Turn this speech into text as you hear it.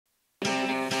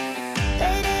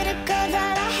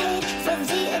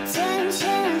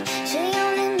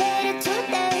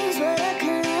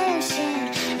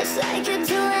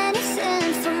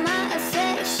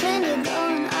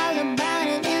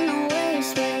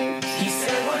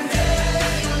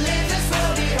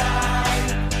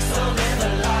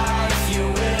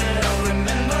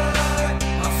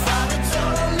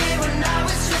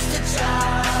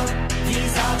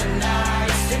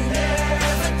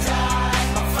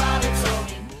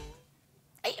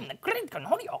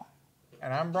Canodio.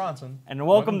 And I'm Bronson. And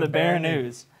welcome to Bear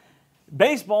News.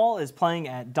 Baseball is playing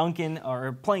at Duncan,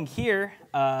 or playing here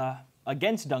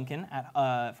against Duncan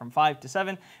at from 5 to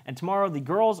 7. And tomorrow the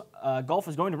girls' golf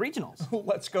is going to regionals.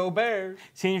 Let's go Bears.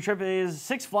 Senior trip is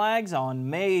Six Flags on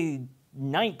May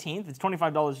 19th. It's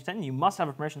 $25 to attend. You must have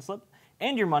a permission slip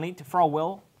and your money to Frau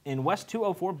Will in West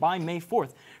 204 by May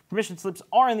 4th. Permission slips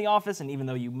are in the office, and even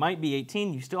though you might be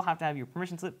 18, you still have to have your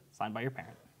permission slip signed by your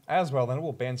parent. As well, then,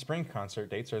 band spring concert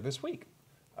dates are this week.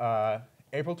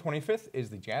 April 25th is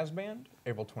the jazz band.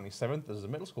 April 27th is the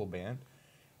middle school band.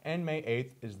 And May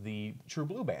 8th is the True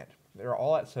Blue band. They're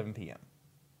all at 7 p.m.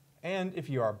 And if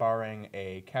you are borrowing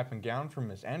a cap and gown from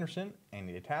Miss Anderson and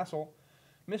need a tassel,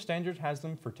 Miss Standard has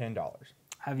them for $10.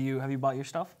 Have you bought your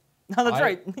stuff? No, that's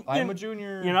right. I'm a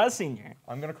junior. You're not a senior.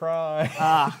 I'm gonna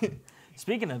cry.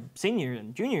 Speaking of senior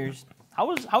and juniors, how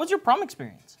was your prom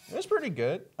experience? It was pretty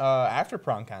good. After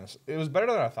prom, it was better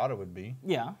than I thought it would be.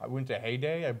 Yeah. I went to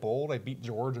Heyday. I bowled. I beat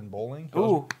George in bowling.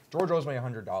 Ooh. George owes me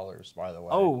 $100, by the way.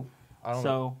 Oh. I don't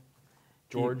know.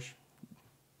 George.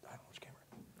 I don't know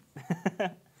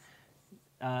which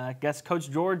camera. Guess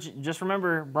Coach George. Just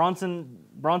remember, Bronson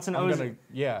owes.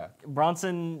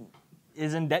 Bronson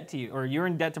is in debt to you, or you're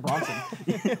in debt to Bronson.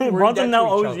 Bronson now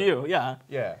owes you. Yeah.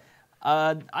 Yeah.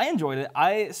 I enjoyed it.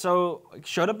 I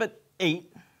showed up at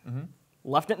 8,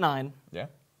 left at 9. Yeah.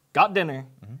 Got dinner,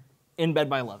 in bed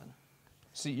by 11.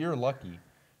 See, you're lucky.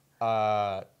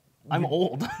 I'm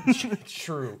old.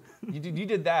 True. You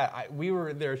did that. We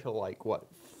were there till like what,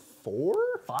 4?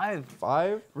 5.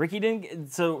 5. Ricky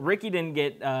didn't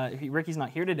get. Ricky's not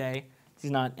here today.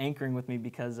 He's not anchoring with me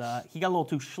because he got a little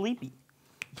too sleepy.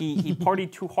 He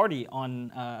partied too hardy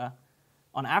on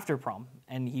after prom,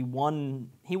 and he won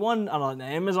on an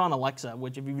Amazon Alexa,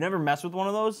 which if you've never messed with one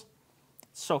of those,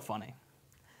 it's so funny.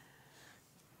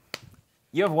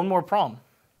 You have one more prom.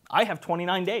 I have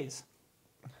 29 days.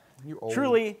 You're old.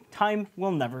 Truly, time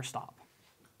will never stop.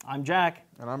 I'm Jack.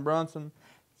 And I'm Bronson.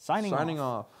 Signing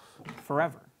off.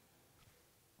 Forever.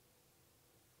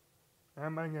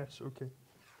 I guess, okay.